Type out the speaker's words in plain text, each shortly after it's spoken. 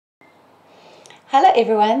Hello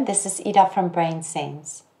everyone, this is Ida from Brain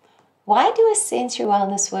Sense. Why do a sensory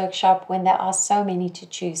wellness workshop when there are so many to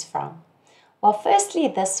choose from? Well, firstly,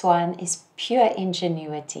 this one is pure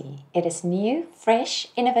ingenuity. It is new, fresh,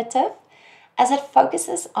 innovative, as it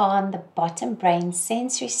focuses on the bottom brain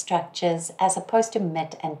sensory structures as opposed to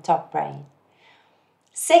mid and top brain.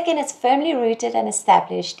 Second, it's firmly rooted and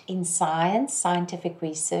established in scientific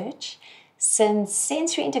research, since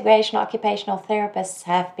sensory integration occupational therapists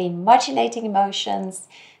have been modulating emotions,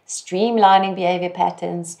 streamlining behavior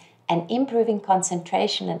patterns, and improving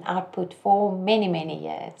concentration and output for many, many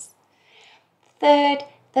years. Third,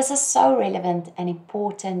 this is so relevant and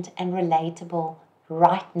important and relatable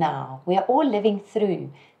right now. We are all living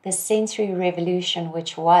through the sensory revolution,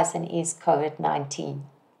 which was and is COVID-19.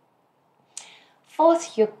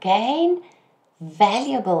 Fourth, you gain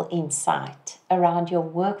valuable insight around your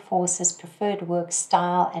workforce's preferred work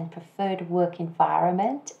style and preferred work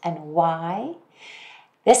environment and why.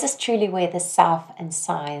 This is truly where the self and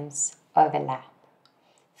science overlap.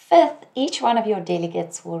 Fifth, each one of your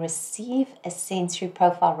delegates will receive a sensory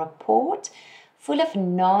profile report full of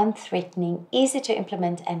non-threatening, easy to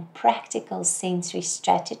implement and practical sensory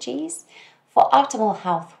strategies for optimal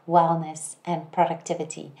health, wellness, and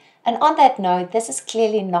productivity. And on that note, this is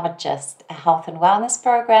clearly not just a health and wellness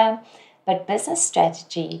program, but business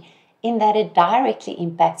strategy in that it directly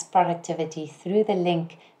impacts productivity through the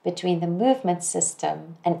link between the movement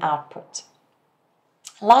system and output.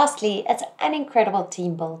 Lastly, it's an incredible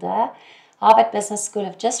team builder. Harvard Business School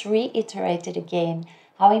have just reiterated again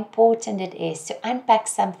how important it is to unpack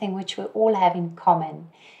something which we all have in common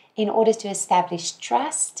in order to establish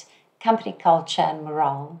trust, company culture, and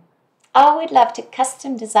morale. I would love to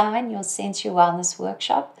custom design your sensory wellness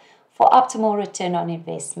workshop for optimal return on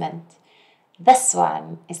investment. This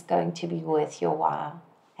one is going to be worth your while.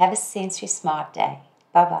 Have a sensory smart day.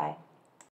 Bye-bye.